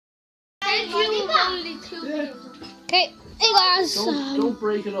Okay, hey guys. Don't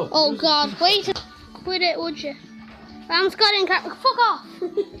break it up. Oh god, wait a quit it, would you? Ram's got in camera. Fuck off!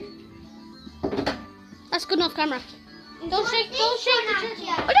 That's good enough camera. Don't shake the turkey.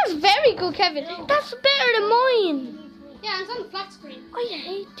 Oh, that's very good, Kevin. That's better than mine. Yeah, it's on the flat screen. I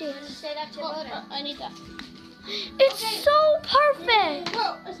hate this. Say that to your brother. I need that. It's so perfect.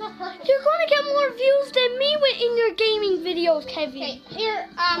 No, it's not perfect. You're gonna get more views than me in your gaming videos, Kevin. Okay, here,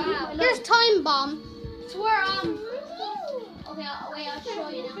 Here's Time Bomb. it's where, okay, wait, I'll show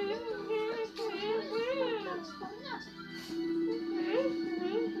you now.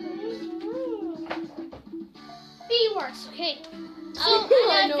 B words, okay. So,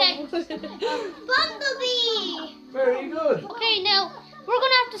 Bumblebee! Very good. okay, now we're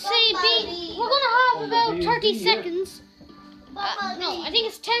gonna have to say B. We're gonna have about 30 seconds. No, I think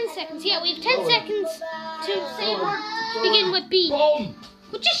it's 10 seconds. Yeah, we have 10 seconds to say words begin with B. Boom.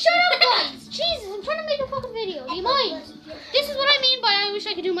 But just shut up, guys! Jesus, I'm trying to make a fucking video. Do you mind? This is what I mean by I wish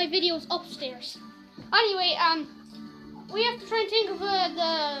I could do my videos upstairs. Anyway, we have to try and think of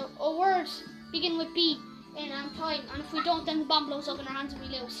a word begin with B in time, and if we don't, then the bomb blows up in our hands and we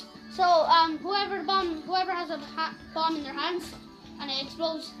lose. So, whoever has a bomb in their hands and it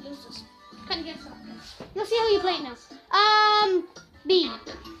explodes loses. Kind of gets that. You'll see how you play it now. B.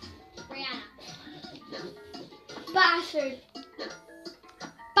 Brianna. Bastard.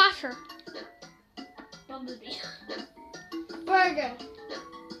 Batter. Bumblebee. Burger.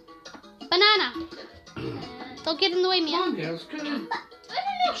 Banana. Don't get in the way, Mia. Come on, girls. Come on.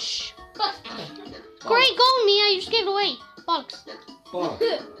 Shh. Great goal, Mia. You just gave it away. Bollocks. Ball.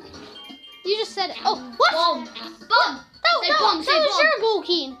 You just said it. Oh, what? Bum. That was your goal,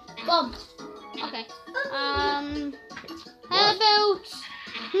 Keen. Bum. Okay. How about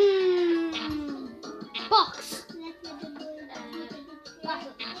box?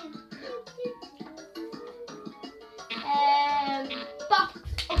 Box.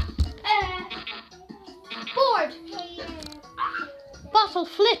 Board. Bottle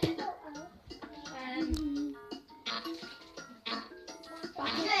flip.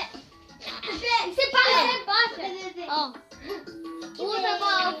 Oh, Water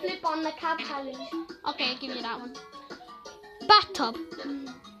bottle flip on the cap challenge. okay, I'll give you that one. Bathtub.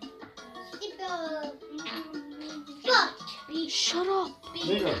 Shut up.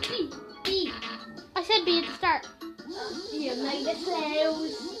 Bigger. B. I said B at the start. You made the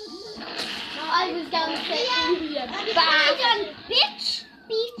clothes. No, I was going to say bitch,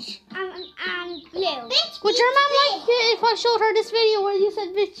 beach, and blue. Would your mom like it if I showed her this video where you said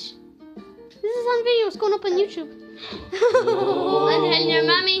bitch? This is on video. It's going up on YouTube. I'm telling your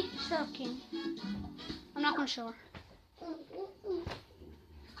mommy. Shut up, King. I'm not going to show her.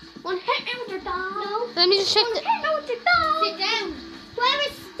 One hit me with your dog. No. Let me just check the... Hit me with your dog. Sit down. Where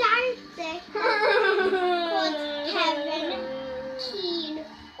is starting? Kevin, Keen,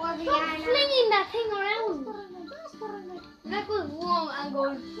 or Brianna. Stop flinging that thing around. That goes wrong and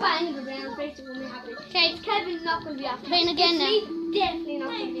goes bang the ground. Basically, when we happy. Okay, Kevin's not going to be happy. playing again now. Definitely not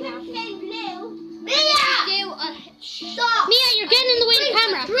going to be happy. Mia! Stop. Mia, you're getting in the way of the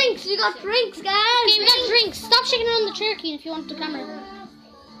camera. Drinks. We got drinks, guys. Okay, we got drinks. Stop shaking around the turkey if you want the camera.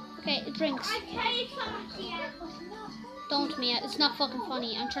 Okay, drinks. Don't, Mia. It's not fucking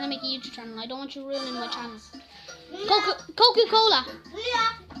funny. I'm trying to make a YouTube channel. I don't want you ruining my channel. Coca-Cola.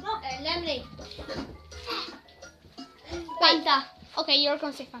 Lemonade. Fanta. Okay, you're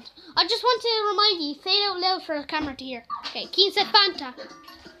going to say Fanta. I just want to remind you, say it out loud for the camera to hear. Okay, Keen said Fanta.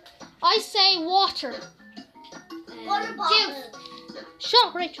 I say water. Water bottle. Juice. Shut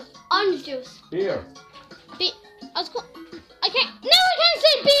up, Rachel. Orange juice. Beer. I can't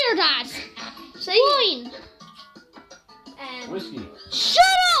say beer, Dad. Say Wine. Whiskey. Shut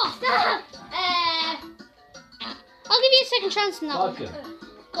up. Stop. I'll give you a second chance in that one. Vodka.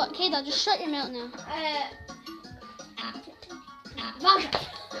 God, okay, Dad, just shut your mouth now. Vodka.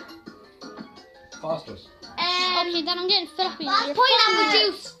 Foster's. Okay, Dad, I'm getting fed up with you. You're Pineapple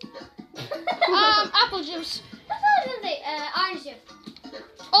fucking- juice. Apple juice. That's what I was going to say. Orange juice.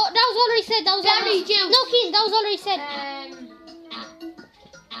 Oh, that was already said. That was Berry already juice. No, Keen, that was already said.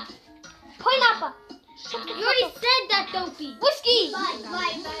 Pineapple. You already said that, Dopey. Whiskey.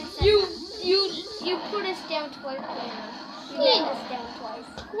 You put us down twice. You let us down twice.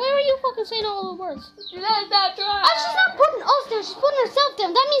 Why are you fucking saying all the words? You let us down twice. Oh, she's not putting us down. She's putting herself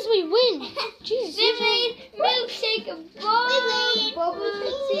down. That means we win. Jesus. Lemonade, milkshake, and bubble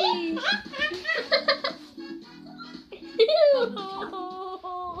tea.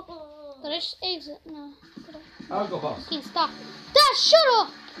 Did I just exit? No. Alcohol. Keen, stop. Dad, shut up.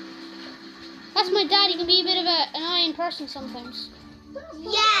 That's my dad. He can be a bit of an annoying person sometimes.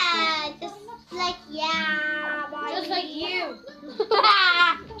 Yeah, just like yeah.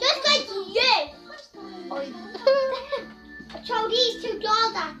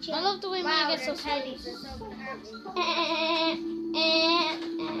 I love the way mine gets so teddy. serious.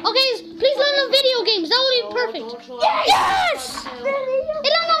 Okay, please land on video games. That would be perfect. Yes! It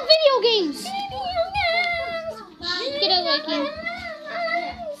landed on video games. Get out of the way,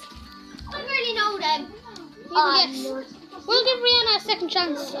 I already know them. You can guess. We'll give Brianna a second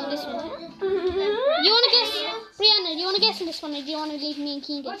chance on this one. You want to guess, Brianna? Do you want to guess on this one, or do you want to leave me and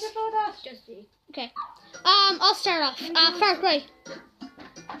Keen guess? Just see. Okay. I'll start off. Far Cry.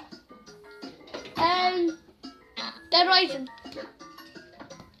 Dead Rising.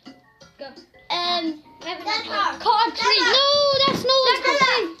 Go. That's hard. COD 3. No, that's no.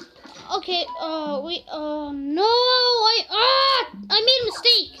 Okay. No. I made a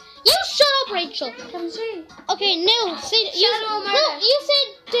mistake. You shut up, Rachel. Okay, now say you said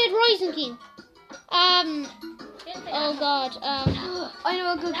Dead Rising, King. Oh God. I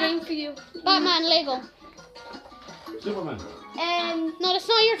know a good game for you. Batman Lego. Superman. No, that's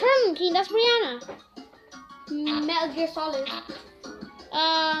not your turn, King. That's Brianna. Metal Gear Solid.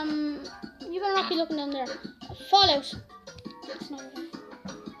 You better not be looking down there. Fallout. That's not your turn.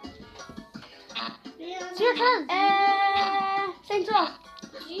 It's your turn. Saints Row.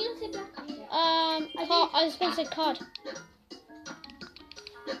 I was going to say COD.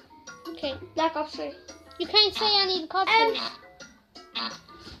 Okay. Black Ops 3. You can't say any of the COD things.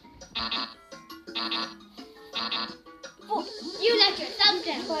 You let yourself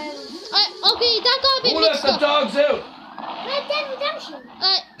down. Okay, that got a bit Who let mixed the up. dogs out? Red Dead Redemption.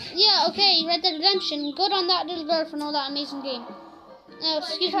 Yeah, okay, Red Dead Redemption. Good on that little girl for know that amazing game.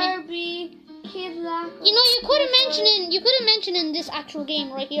 Excuse me. Kirby, Kid Rock. You know, you could have mentioned in this actual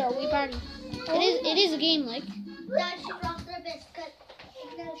game right here, WII party. It is a game, like. Now she dropped her biscuit.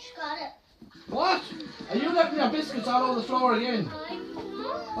 Now she got it. What? Are you letting your biscuits all over the floor again?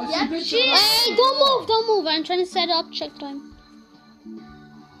 I see biscuits. Hey, don't move. I'm trying to set up check time.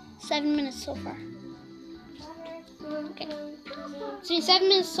 7 minutes so far. Okay. It's been 7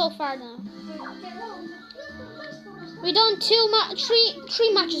 minutes so far now. We've done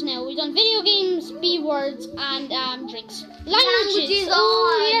three matches now. We've done video games, B words, and drinks. Languages.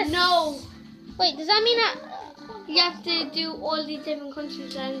 Oh yes. No. Wait, does that mean that? You have to do all these different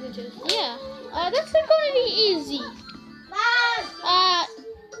countries' languages. Yeah. That's not going to be easy.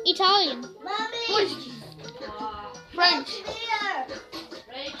 Italian. Portuguese. French.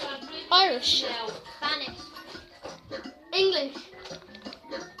 Irish. Spanish. English.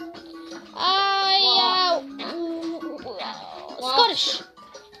 Scottish.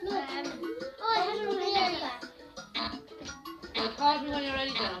 Call me when you're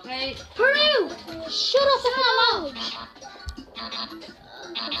ready then, okay? Peru. Shut up, that's not language.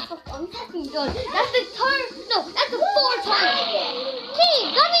 I'm fucking done. That's the third. No, that's the fourth time. Hey,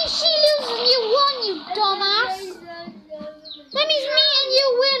 that means she loses and you won, you dumbass. That means me and you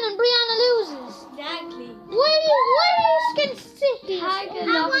win and Brianna loses. Exactly. Why are you getting sick? I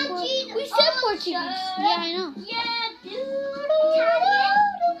want cheese. We said Portuguese. Yeah, I know. Yeah, dude.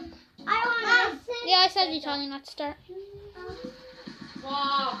 I want to. Yeah, I said Italian at the start.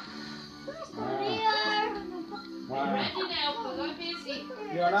 Wow. Wow. Ready now, because I'm busy.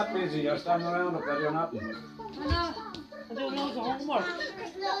 You're not busy. You're standing around up there doing nothing. I know. I'm doing loads of homework.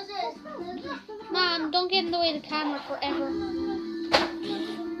 Mom, don't get in the way of the camera forever.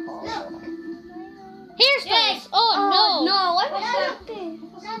 Hairstyles. Oh no. No, what was that?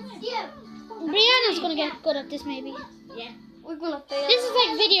 Brianna's gonna get good at this maybe. Yeah. We're gonna fail. This is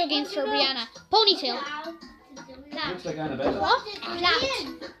like video games for Brianna. Ponytail. Looks like Annabelle. What?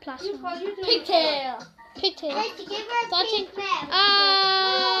 Plait. Pigtail. Pigtail. Hey, Dodging.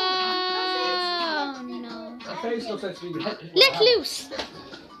 No. Her face looks like she's been hit. Let loose.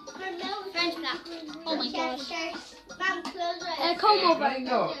 French black. Oh my gosh. Comb over.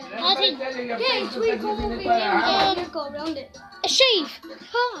 Ringo, I think- tell you your Yeah, face it's looks like comb she's over been hit here. by a hammer. Yeah, go around it. A shave.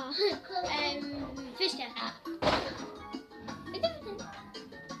 Ha. Fishtail.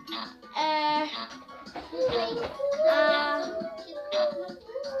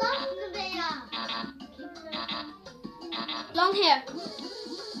 Long hair.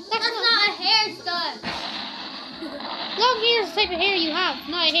 That's not a hairstyle. Long hair is the type of hair you have,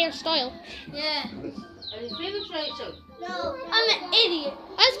 not a hairstyle. Yeah. Are you finished, Rachel? No. I'm an idiot.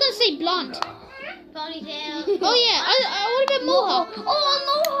 I was gonna say blonde. Ponytail. Oh yeah. What about mohawk? Oh, a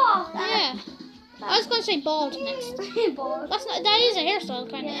mohawk. Yeah. I was gonna say bald next. Bald. That's not. That is a hairstyle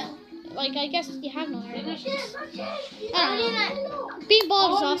kind of. Like I guess you have no hair. Finish? I don't know. Being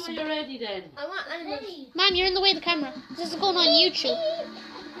bald is Call me awesome. when you're ready then. I want animals. Mom, you're in the way of the camera. This is going on YouTube.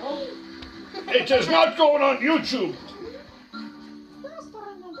 It is not going on YouTube.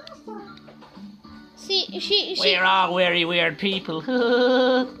 See, she. We're all very weird people.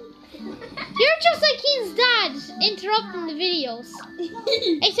 You're just like Keen's dad, interrupting the videos.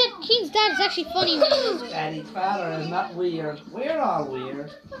 Except Keen's dad is actually funny when he does it. Daddy's father is not weird. We're all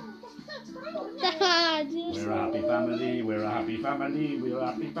weird. Dad. We're a happy family. We're a happy family. We're a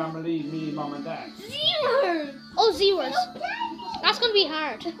happy family. Me, mom, and dad. Zero. Oh, zeros. That's gonna be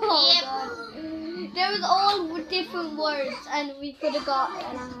hard. Oh, God. There was all different words, and we could have got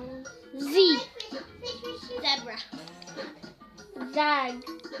Z. zebra. Zag.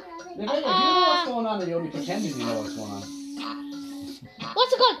 If you know what's going on, you're only pretending you know what's going on.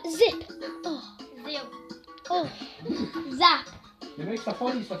 What's it called? Zip. Oh. Zip. Oh. Zap. You make the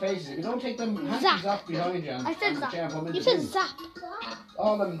funniest of faces. If you don't take them hands Zap. off behind you and I said the zap. chair and put them in You the said bin. zap.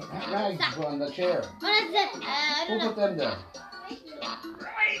 All them rags go on the chair. What is it? I Who put them there? I have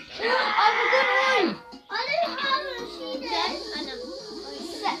a good one. I didn't have a sheet.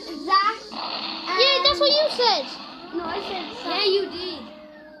 Zach. Yeah, that's what you said. No, I said Zach. Yeah, you did.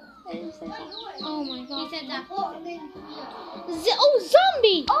 I didn't say that. Oh my god. You said that. Oh,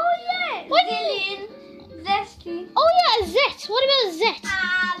 zombie. Oh, yeah. What? Zillion. Zesty. Oh yeah, a zet. What about a zet?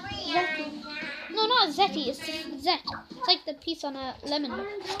 Zesty. No, not a zetty. It's just zet. It's like the piece on a lemon,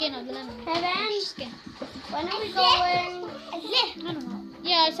 the skin of the lemon. Kevin. Skin. When are we going? I don't know.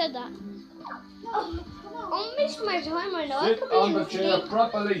 Yeah, I said that. Oh, I missed my time right now. I Sit could be on in the this chair game.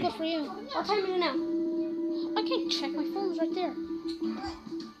 properly. Good for you. What time is it now? I can't check. My phone's right there.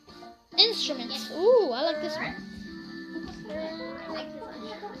 Instruments. Ooh, I like this one.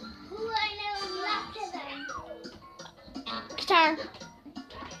 Guitar.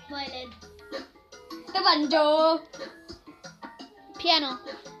 Violin. The banjo. Piano.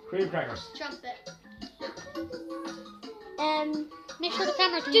 Cream crackers. Trumpet. Make sure the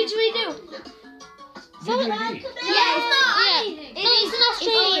camera can hear. Didgeridoo. Didgeridoo. Yeah, it's not Yeah. anything. No, it's an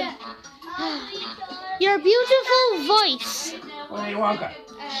Australian. Your beautiful voice. Willy Wonka.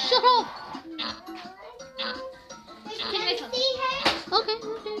 Shut up. Okay,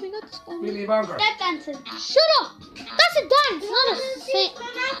 we got this one. Willy Wonka. Step dancing. Shut up. That's a dance, not a sing.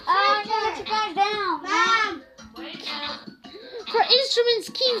 I'm gonna take guys down. Mom. For instruments,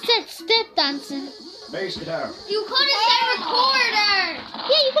 Keen said step dancing. Bass guitar. You could have said recorder.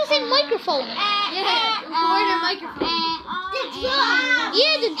 Yeah, you can say microphone. Yeah, recorder microphone. The drums.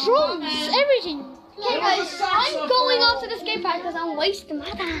 Yeah, the drums, everything. Okay, guys, I'm going off to the skate park because I'm wasting my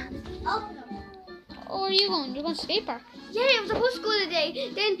time. Or are you going? You're going to skate park. Yeah, it was supposed to go today.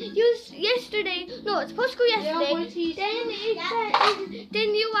 Then yesterday. No, it's supposed to go yesterday.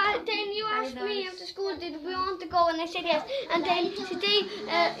 Then you asked me after school, did we want to go? And I said yes. And then today,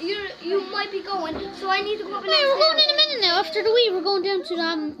 you might be going, so I need to go up and Hey, we're going in a minute now. After the WII, we're going down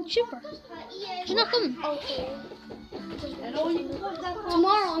to Super. You're not coming. Okay.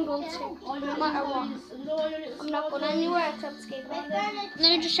 Tomorrow I'm going to skate. No matter what. I'm not going anywhere except skate park. Let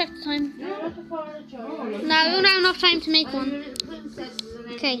me just check the time. No, we don't have enough time to make one.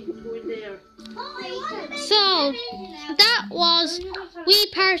 Okay. So, that was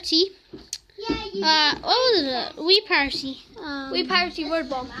WII party. What was it? WII party. We party word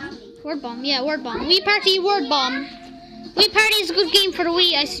bomb. Word bomb, yeah, word bomb. WII party, word bomb. WII party is a good game for the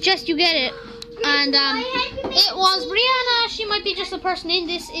WII. I suggest you get it. And it was Brianna. She might be just a person in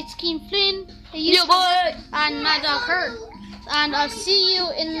this. It's Keen Flynn. And Mad Dog Her. And I'll see you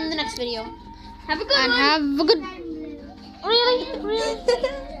in the next video. Have a good And one. have a good. Really?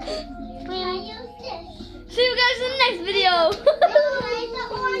 See you guys in the next video.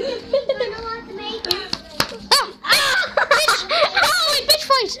 Bitch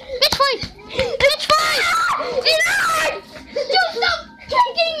fight! Bitch fight! Bitch fight! Don't stop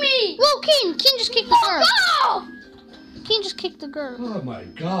kicking me. Whoa, Keen just kicked the girl. Go! Keen just kicked the girl. Oh my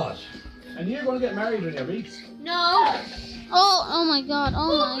god. And you're going to get married when you're big. No. Oh my god,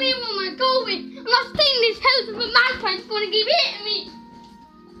 oh Who me my. when we're going? I'm not staying in this house if a magpie's going to keep hitting me.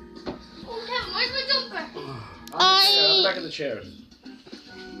 Oh, Kevin, where's my jumper? Back in the chair.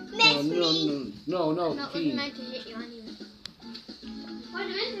 No, No, it Keen. wasn't meant to hit you anyway. Why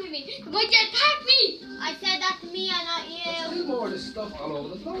did it meant to hit me? Why'd you attack me? I said that to me and not There's you. still more of this stuff all over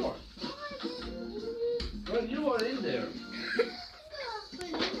the floor. Well, you are in there.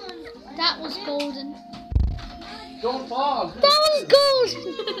 That was golden. Don't fall. That was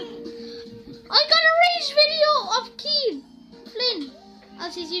golden. I got a rage video of Keen Flynn.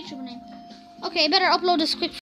 That's his YouTube name. Okay, better upload this quick.